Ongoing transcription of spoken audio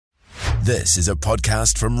This is a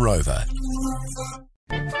podcast from Rover.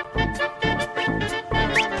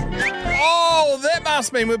 Oh, that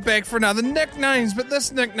must mean we're back for another nicknames, but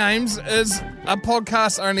this nicknames is a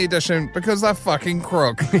podcast-only edition because they're fucking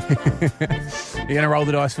crook. You going to roll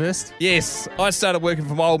the dice first? Yes, I started working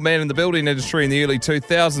for my old man in the building industry in the early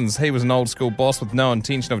 2000s. He was an old-school boss with no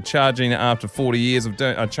intention of changing after 40 years of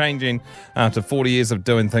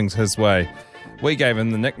doing things his way. We gave him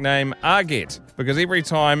the nickname Arget because every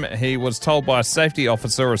time he was told by a safety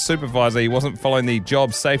officer or supervisor he wasn't following the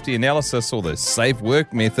job safety analysis or the safe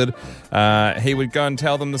work method, he would go and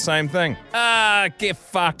tell them the same thing. Get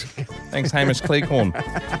fucked. Thanks, Hamish Cleghorn.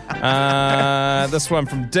 This one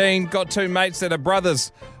from Dean. Got two mates that are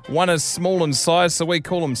brothers. One is small in size, so we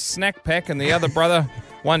call him Snack Pack, and the other brother,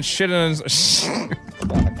 one shit in his...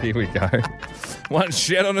 Here we go. One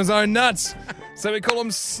shit on his own nuts. So we call them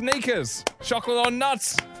Sneakers. Chocolate on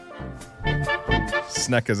nuts.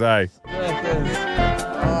 Snickers, eh?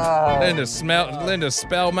 Learn to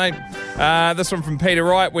spell, mate. This one from Peter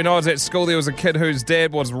Wright. When I was at school, there was a kid whose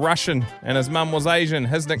dad was Russian and his mum was Asian.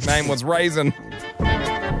 His nickname was Raisin.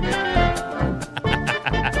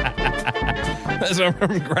 This one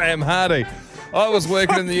from Graham Hardy. I was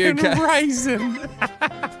working in the UK. Raisin.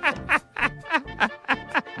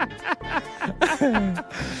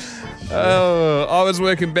 I was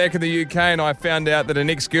working back in the UK and I found out that an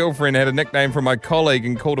ex-girlfriend had a nickname from my colleague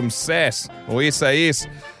and called him Sass, or SAS.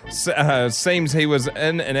 Seems he was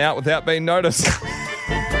in and out without being noticed.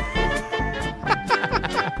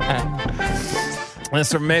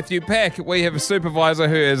 That's from Matthew Pack. We have a supervisor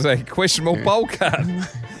who is a questionable bowl cut,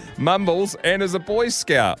 mumbles, and is a Boy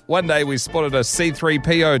Scout. One day we spotted a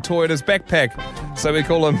C3PO toy in his backpack, so we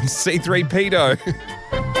call him C3Pedo.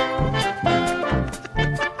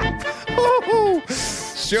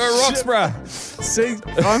 Sure, Roxburgh. See,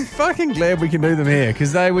 I'm fucking glad we can do them here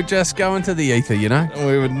because they would just go into the ether, you know?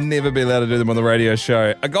 We would never be allowed to do them on the radio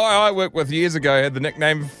show. A guy I worked with years ago had the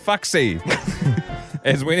nickname Fuxy.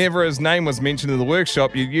 As whenever his name was mentioned in the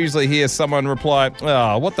workshop, you'd usually hear someone reply,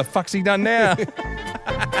 "Oh, what the fuck's he done now?"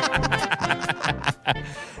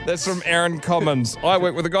 That's from Aaron Commons. I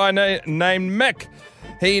worked with a guy named Mick.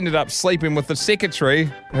 He ended up sleeping with the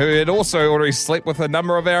secretary, who had also already slept with a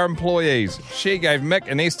number of our employees. She gave Mick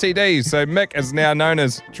an STD, so Mick is now known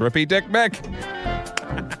as Drippy Dick Mick.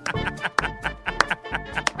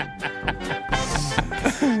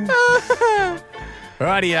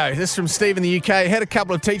 Rightio, this is from Steve in the UK. Had a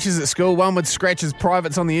couple of teachers at school. One would scratch his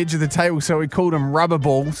privates on the edge of the table, so we called him rubber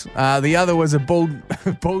balls. The other was a bald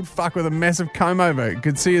fuck with a massive comb over.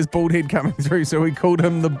 Could see his bald head coming through, so we called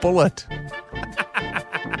him the bullet.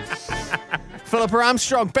 Philippa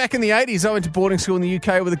Armstrong, back in the 80s, I went to boarding school in the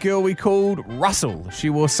UK with a girl we called Russell. She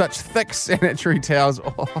wore such thick sanitary towels.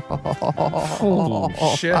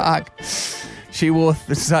 Oh, shit. Fuck. She wore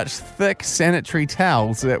such thick sanitary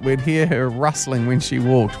towels that we'd hear her rustling when she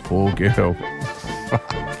walked. Poor girl.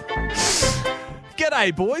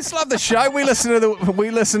 G'day, boys. Love the show. We listen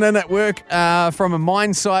in at work from a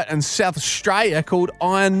mine site in South Australia called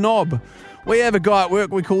Iron Knob. We have a guy at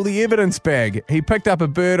work we call the evidence bag. He picked up a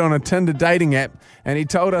bird on a Tinder dating app and he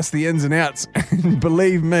told us the ins and outs. And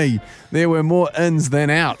believe me, there were more ins than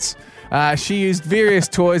outs. She used various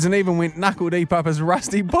toys and even went knuckle deep up his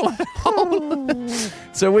rusty bullet hole.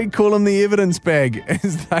 So we call him the evidence bag,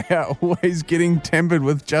 as they are always getting tampered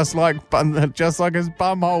with, just like his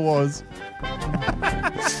bumhole was.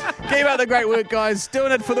 Keep up the great work, guys.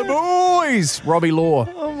 Doing it for the boys. Robbie Law.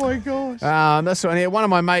 Oh my gosh. This one here. One of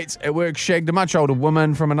my mates at work shagged a much older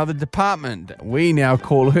woman from another department. We now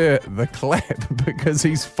call her the clap because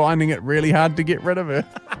he's finding it really hard to get rid of her.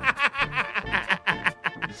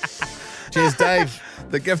 Cheers, Dave.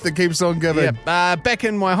 The gift that keeps on giving. Yeah. Back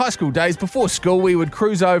in my high school days, before school, we would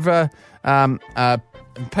cruise over,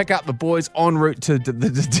 pick up the boys en route to the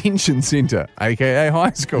detention centre, a.k.a.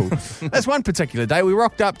 high school. That's one particular day. We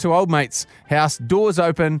rocked up to old mate's house, doors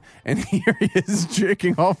open, and here he is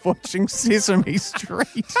jerking off watching Sesame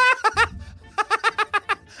Street.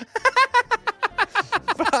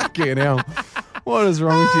 Fucking hell. What is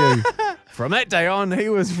wrong with you? From that day on, he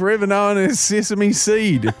was forever known as Sesame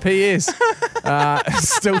Seed. P.S.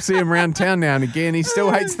 Still see him around town now and again. He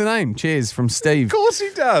still hates the name. Cheers, from Steve. Of course he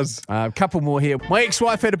does. A couple more here. My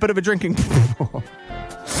ex-wife had a bit of a drinking...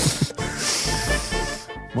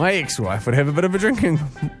 My ex-wife would have a bit of a drinking...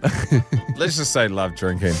 Let's just say love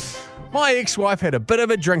drinking. My ex-wife had a bit of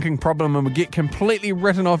a drinking problem and would get completely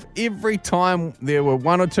written off every time there were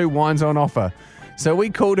one or two wines on offer. So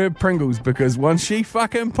we called her Pringles because once she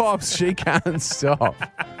fucking pops, she can't stop.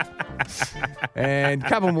 And a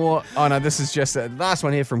couple more. Oh, no, this is just the last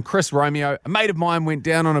one here from Chris Romeo. A mate of mine went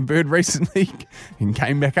down on a bird recently and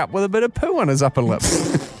came back up with a bit of poo on his upper lip.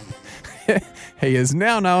 He is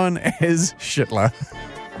now known as Shitler.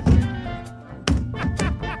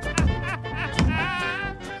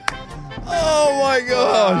 Oh my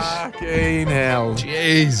gosh. Fucking hell.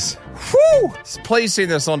 Jeez. Whew. Please send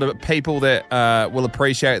this on to people that will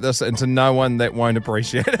appreciate this and to no one that won't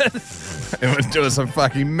appreciate it. It would do us a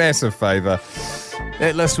fucking massive favour.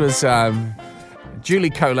 That list was duly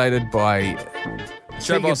collated by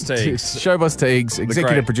Showboss Teagues. Showboss Teagues,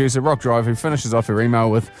 executive great. producer Rock Drive, who finishes off her email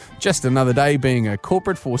with just another day being a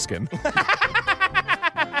corporate foreskin.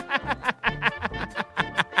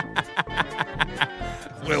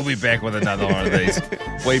 We'll be back with another one of these.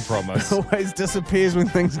 We promise. Always disappears when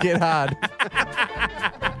things get hard.